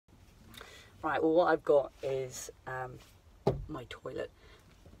Right, well what I've got is my toilet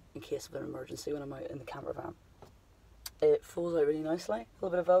in case of an emergency when I'm out in the camper van. It folds out really nicely, a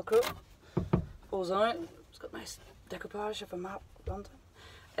little bit of Velcro, folds out, it's got nice decoupage of a map of London.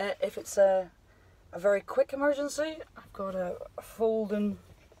 If it's a very quick emergency, I've got a folding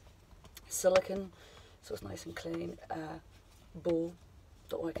silicone, so it's nice and clean, bowl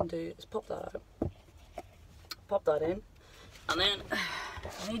that what I can do is pop that out, pop that in, and then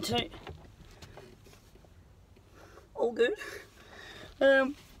I need to, all good.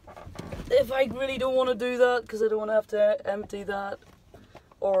 If I really don't want to do that, because I don't want to have to empty that,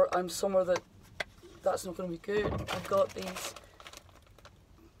 or I'm somewhere that's not going to be good, I've got these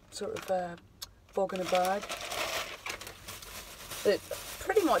sort of fog in a bag. It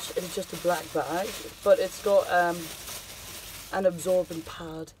pretty much is just a black bag, but it's got an absorbent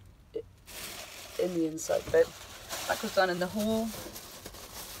pad in the inside bit. That goes down in the hole,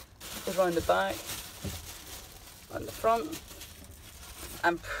 goes around the back, around the front,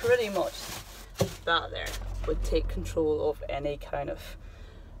 and pretty much that there would take control of any kind of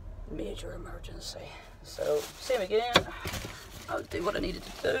major emergency. So same again, I'll do what I needed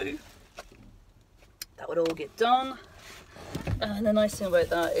to do. That would all get done. And the nice thing about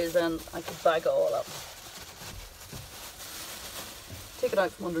that is then I could bag it all up. Take it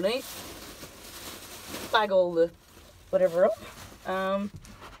out from underneath, bag all the whatever up.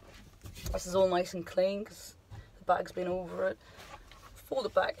 This is all nice and clean because the bag's been over it. Fold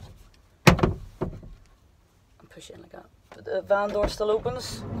it back and push it in like that. The van door still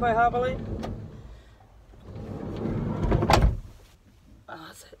opens quite happily. And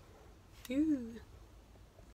that's it. Phew.